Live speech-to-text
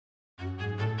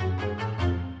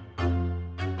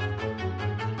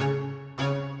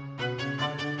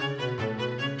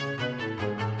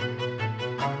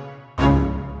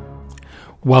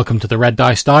Welcome to the Red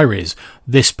Dice Diaries.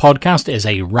 This podcast is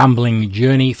a rambling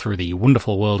journey through the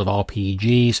wonderful world of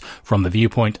RPGs from the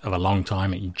viewpoint of a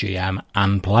long-time GM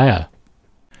and player.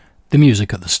 The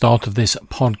music at the start of this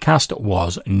podcast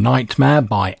was Nightmare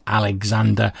by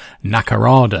Alexander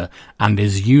Nakarada and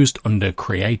is used under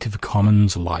Creative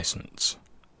Commons license.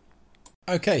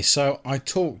 Okay, so I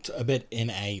talked a bit in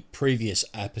a previous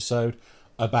episode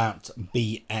about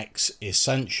BX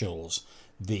Essentials,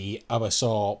 the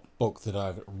OSR book that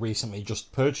I've recently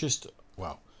just purchased.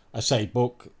 Well, I say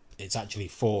book, it's actually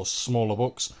 4 smaller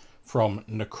books from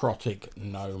Necrotic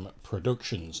Gnome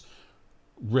Productions,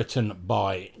 written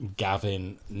by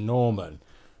Gavin Norman.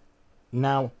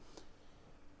 Now,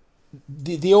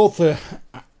 the author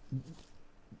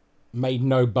made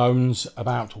no bones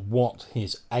about what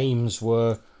his aims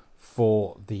were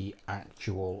for the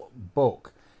actual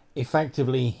book.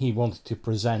 Effectively, he wanted to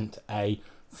present a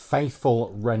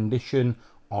faithful rendition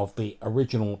of the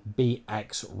original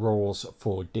BX rules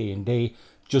for D&D,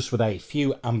 just with a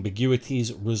few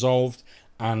ambiguities resolved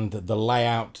and the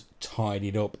layout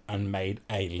tidied up and made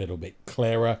a little bit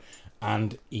clearer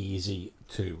and easy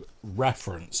to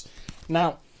reference.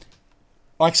 Now,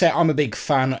 like I say, I'm a big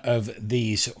fan of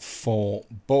these 4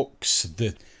 books.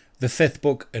 The 5th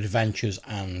book, Adventures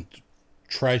and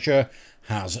Treasure,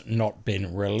 has not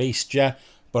been released yet,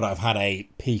 but I've had a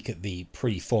peek at the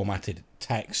pre-formatted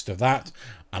text of that,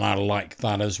 and I like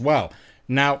that as well.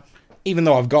 Now, even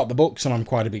though I've got the books and I'm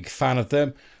quite a big fan of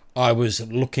them, I was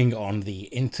looking on the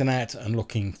internet and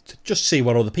looking to just see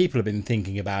what other people have been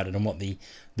thinking about it and what the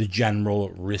general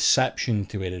reception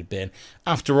to it had been.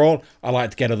 After all, I like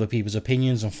to get other people's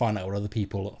opinions and find out what other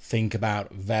people think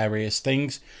about various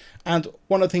things. And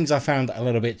one of the things I found a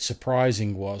little bit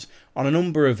surprising was on a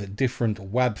number of different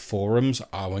web forums,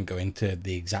 I won't go into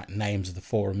the exact names of the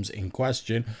forums in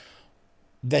question,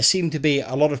 there seemed to be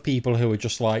a lot of people who were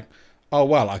just like, oh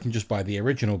well, I can just buy the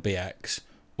original BX,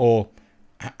 or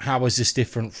how is this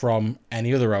different from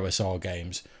any other OSR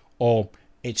games, or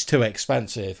it's too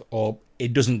expensive, or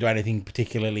it doesn't do anything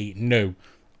particularly new,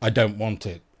 I don't want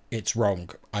it, it's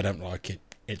wrong, I don't like it,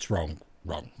 it's wrong,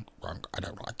 I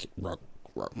don't like it, wrong.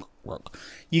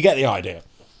 You get the idea.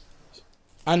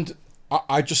 And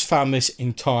I just found this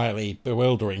entirely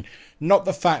bewildering. Not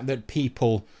the fact that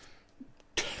people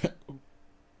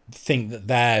think that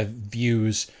their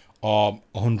views are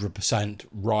 100%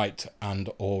 right and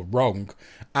or wrong.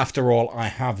 After all, I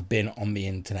have been on the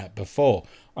internet before.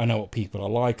 I know what people are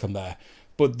like on there.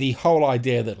 But the whole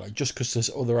idea that like just because there's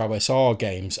other OSR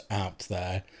games out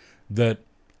there, that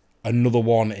another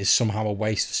one is somehow a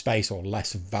waste of space or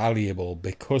less valuable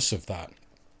because of that.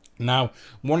 Now,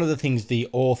 one of the things the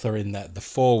author in the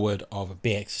foreword of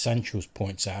BX Essentials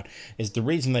points out is the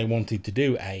reason they wanted to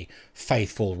do a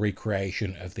faithful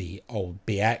recreation of the old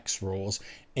BX rules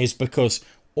is because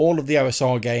all of the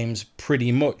OSR games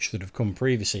pretty much that have come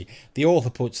previously, the author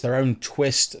puts their own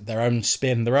twist, their own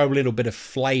spin, their own little bit of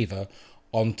flavour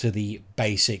onto the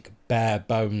basic bare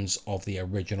bones of the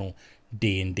original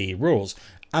D&D rules.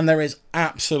 And there is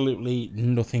absolutely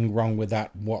nothing wrong with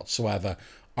that whatsoever.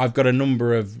 I've got a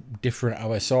number of different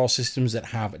OSR systems that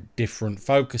have different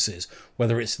focuses,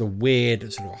 whether it's the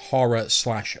weird sort of horror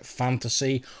 /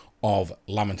 fantasy of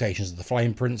Lamentations of the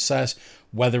Flame Princess,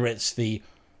 whether it's the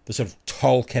sort of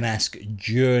Tolkien-esque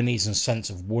journeys and sense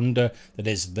of wonder that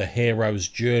is the hero's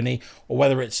journey, or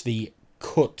whether it's the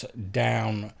cut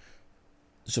down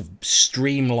sort of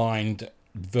streamlined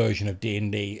version of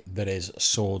D&D that is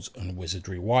Swords and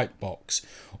Wizardry White Box,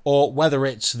 or whether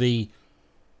it's the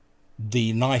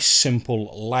nice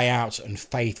simple layout and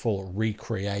faithful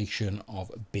recreation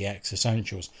of BX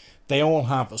Essentials. They all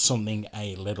have something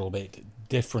a little bit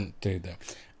different to them,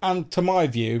 and to my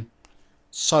view,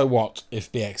 so what if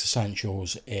BX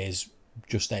Essentials is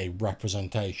just a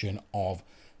representation of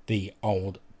the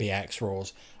old BX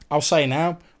rules. I'll say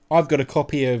now, I've got a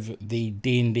copy of the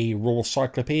D&D Rule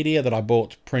Cyclopedia that I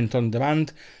bought print on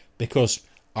demand because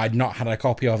I'd not had a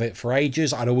copy of it for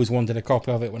ages. I'd always wanted a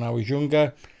copy of it when I was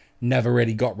younger. Never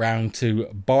really got round to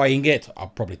buying it. I'll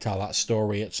probably tell that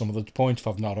story at some other point if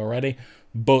I've not already.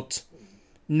 But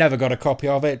never got a copy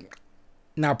of it.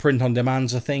 Now print on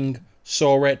demand's a thing.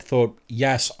 Saw it, thought,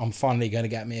 yes, I'm finally going to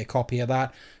get me a copy of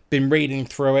that. Been reading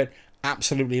through it.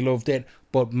 Absolutely loved it.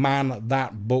 But man,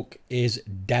 that book is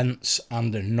dense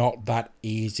and not that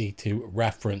easy to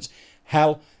reference.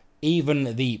 Hell,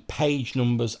 even the page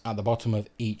numbers at the bottom of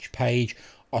each page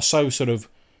are so sort of,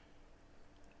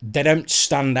 they don't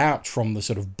stand out from the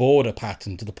sort of border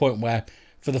pattern to the point where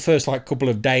for the first like couple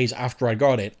of days after I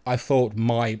got it, I thought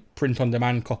my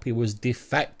print-on-demand copy was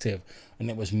defective and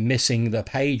it was missing the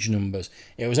page numbers.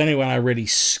 It was only when I really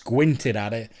squinted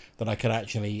at it that I could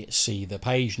actually see the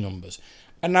page numbers.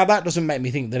 And now that doesn't make me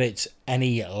think that it's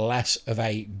any less of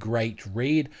a great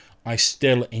read. I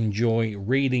still enjoy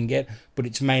reading it, but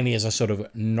it's mainly as a sort of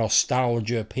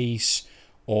nostalgia piece,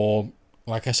 or,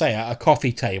 like I say, a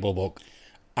coffee table book,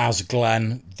 as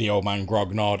Glenn, the old man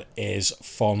Grognard, is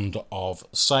fond of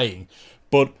saying.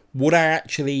 But would I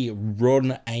actually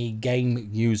run a game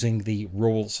using the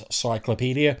rules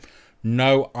cyclopedia?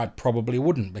 No, I probably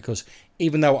wouldn't, because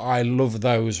even though I love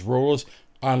those rules,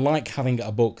 I like having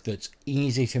a book that's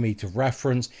easy for me to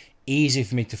reference, easy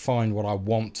for me to find what I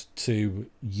want to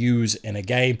use in a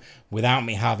game without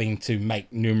me having to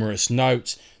make numerous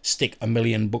notes, stick a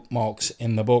million bookmarks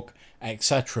in the book,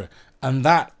 etc. And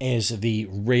that is the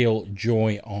real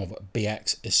joy of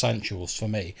BX Essentials for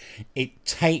me. It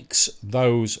takes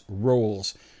those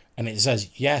rules and it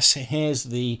says, yes, here's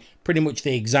the pretty much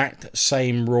the exact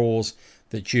same rules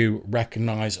that you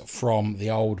recognize from the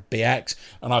old BX,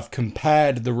 and I've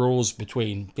compared the rules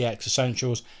between BX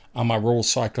Essentials and my rules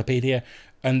cyclopedia,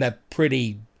 and they're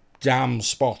pretty damn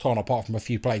spot on, apart from a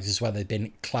few places where they've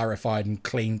been clarified and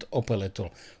cleaned up a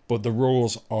little, but the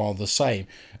rules are the same.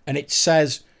 And it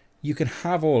says you can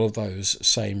have all of those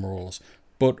same rules,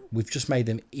 but we've just made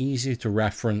them easier to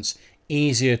reference,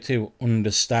 easier to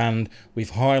understand.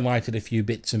 We've highlighted a few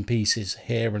bits and pieces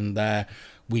here and there.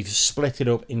 We've split it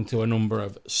up into a number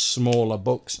of smaller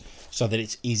books so that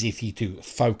it's easy for you to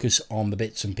focus on the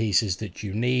bits and pieces that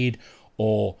you need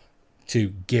or to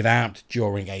give out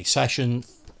during a session.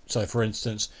 So, for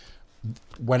instance,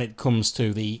 when it comes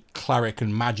to the Cleric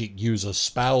and Magic User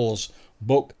Spells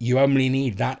book, you only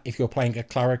need that if you're playing a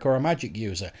Cleric or a Magic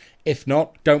user. If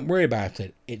not, don't worry about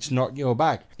it. It's not your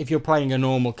bag. If you're playing a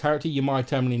normal character, you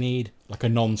might only need, like a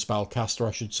non-spellcaster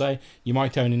I should say, you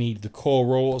might only need the core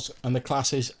rules and the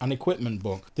classes and equipment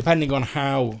book. Depending on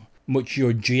how much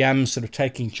your GM's sort of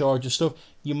taking charge of stuff,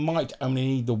 you might only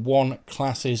need the one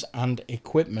classes and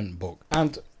equipment book.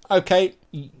 And okay,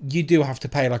 you do have to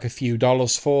pay like a few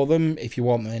dollars for them if you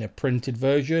want them in a printed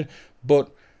version, but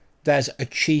there's a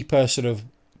cheaper sort of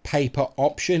paper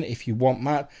option if you want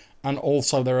that, and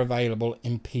also they're available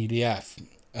in PDF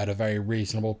at a very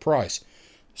reasonable price.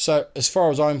 So as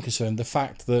far as I'm concerned, the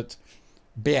fact that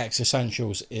BX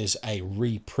Essentials is a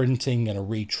reprinting and a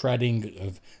retreading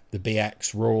of the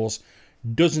BX rules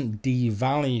doesn't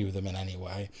devalue them in any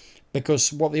way,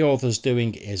 because what the author's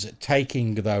doing is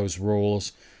taking those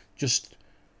rules, just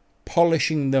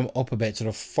polishing them up a bit, sort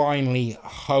of finely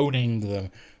honing them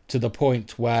to the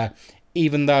point where,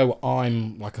 even though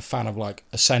I'm like a fan of like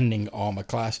Ascending Armor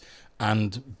class,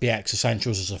 and BX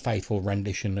Essentials is a faithful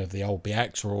rendition of the old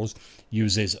BX rules,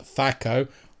 uses THAC0,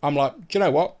 I'm like, do you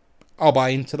know what? I'll buy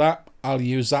into that. I'll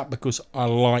use that because I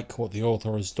like what the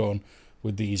author has done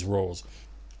with these rules.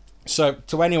 So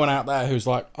to anyone out there who's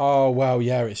like, oh, well,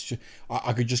 yeah, it's just,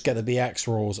 I could just get the BX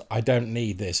rules. I don't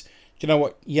need this. Do you know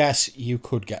what? Yes, you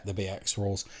could get the BX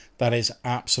rules. That is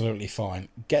absolutely fine.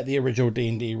 Get the original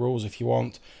D&D rules if you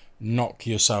want. Knock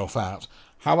yourself out.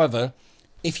 However,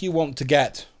 if you want to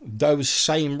get those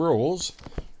same rules,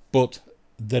 but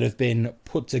that have been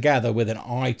put together with an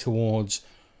eye towards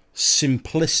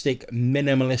simplistic,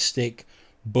 minimalistic,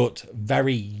 but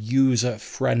very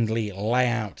user-friendly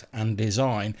layout and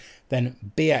design, then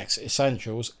BX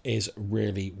Essentials is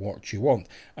really what you want.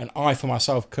 And I, for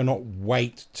myself, cannot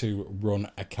wait to run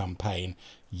a campaign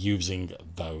using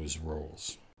those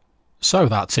rules. So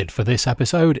that's it for this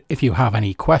episode. If you have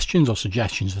any questions or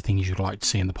suggestions for things you'd like to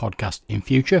see in the podcast in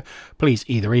future, please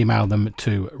either email them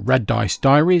to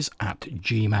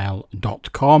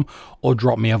reddicediaries@gmail.com or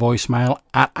drop me a voicemail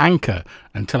at Anchor.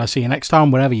 Until I see you next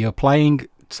time, wherever you're playing,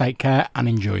 take care and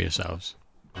enjoy yourselves.